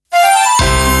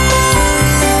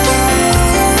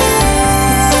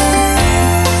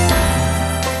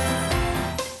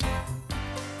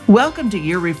Welcome to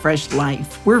Your Refreshed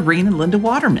Life. We're Reen and Linda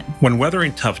Waterman. When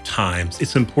weathering tough times,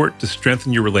 it's important to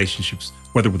strengthen your relationships,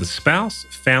 whether with a spouse,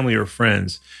 family, or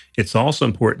friends. It's also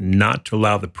important not to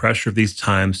allow the pressure of these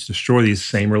times to destroy these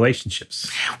same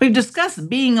relationships. We've discussed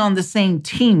being on the same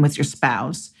team with your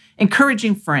spouse,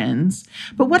 encouraging friends,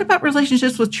 but what about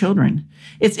relationships with children?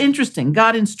 It's interesting.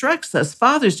 God instructs us,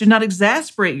 fathers, do not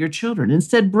exasperate your children.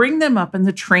 Instead, bring them up in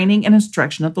the training and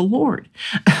instruction of the Lord.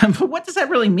 But what does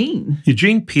that really mean?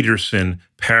 Eugene Peterson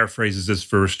paraphrases this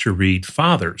verse to read,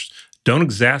 "Fathers, don't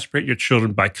exasperate your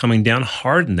children by coming down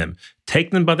hard on them.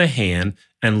 Take them by the hand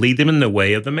and lead them in the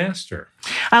way of the master."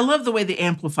 I love the way the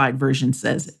Amplified Version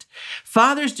says it.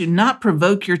 Fathers, do not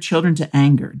provoke your children to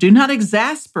anger. Do not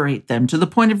exasperate them to the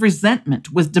point of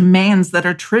resentment with demands that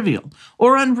are trivial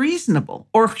or unreasonable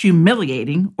or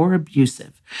humiliating or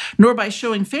abusive, nor by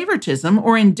showing favoritism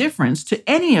or indifference to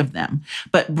any of them,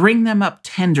 but bring them up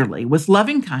tenderly with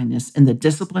loving kindness in the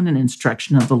discipline and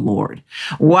instruction of the Lord.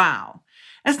 Wow.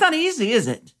 That's not easy, is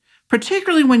it?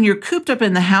 Particularly when you're cooped up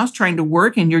in the house trying to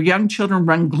work and your young children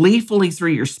run gleefully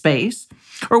through your space,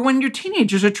 or when your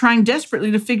teenagers are trying desperately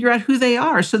to figure out who they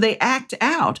are, so they act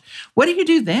out. What do you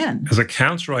do then? As a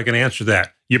counselor, I can answer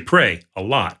that. You pray a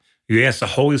lot. You ask the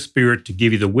Holy Spirit to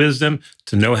give you the wisdom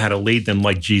to know how to lead them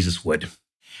like Jesus would.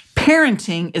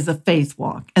 Parenting is a faith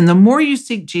walk, and the more you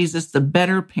seek Jesus, the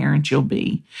better parent you'll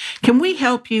be. Can we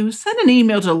help you? Send an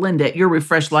email to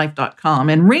linda@yourrefreshedlife.com,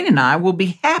 and Reen and I will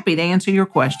be happy to answer your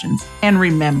questions. And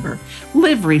remember,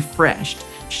 live refreshed.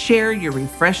 Share your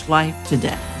refreshed life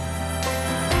today.